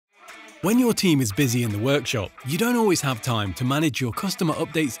When your team is busy in the workshop, you don't always have time to manage your customer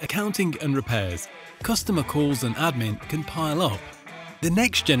updates, accounting and repairs. Customer calls and admin can pile up. The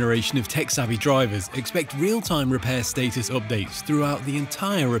next generation of tech-savvy drivers expect real-time repair status updates throughout the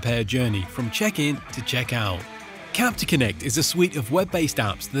entire repair journey from check-in to check-out. QapterConnect is a suite of web-based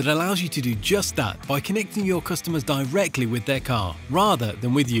apps that allows you to do just that by connecting your customers directly with their car, rather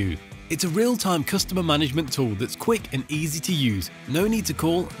than with you. It's a real-time customer management tool that's quick and easy to use. No need to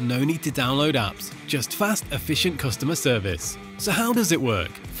call, no need to download apps. Just fast, efficient customer service. So how does it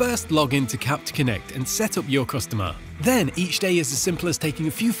work? First, log in to QapterConnect and set up your customer. Then, each day is as simple as taking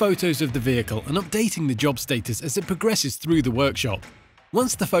a few photos of the vehicle and updating the job status as it progresses through the workshop.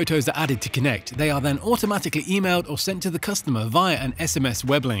 Once the photos are added to Connect, they are then automatically emailed or sent to the customer via an SMS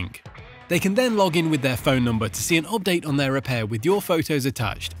web link. They can then log in with their phone number to see an update on their repair with your photos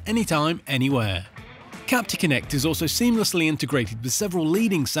attached, anytime, anywhere. QapterConnect is also seamlessly integrated with several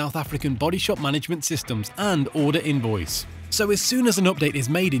leading South African body shop management systems and Order Invoice. So as soon as an update is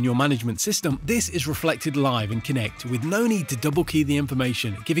made in your management system, this is reflected live in Connect with no need to double key the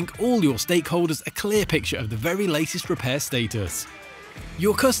information, giving all your stakeholders a clear picture of the very latest repair status.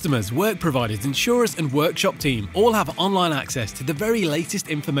 Your customers, work providers, insurers and workshop team all have online access to the very latest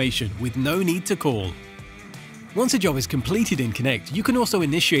information with no need to call. Once a job is completed in Connect, you can also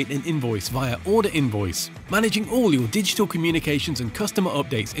initiate an invoice via Order Invoice, managing all your digital communications and customer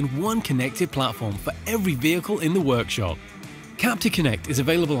updates in one connected platform for every vehicle in the workshop. QapterConnect is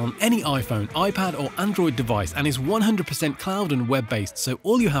available on any iPhone, iPad or Android device and is 100% cloud and web-based, so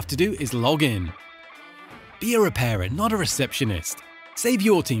all you have to do is log in. Be a repairer, not a receptionist. Save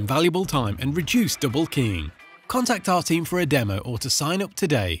your team valuable time and reduce double keying. Contact our team for a demo or to sign up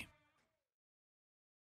today.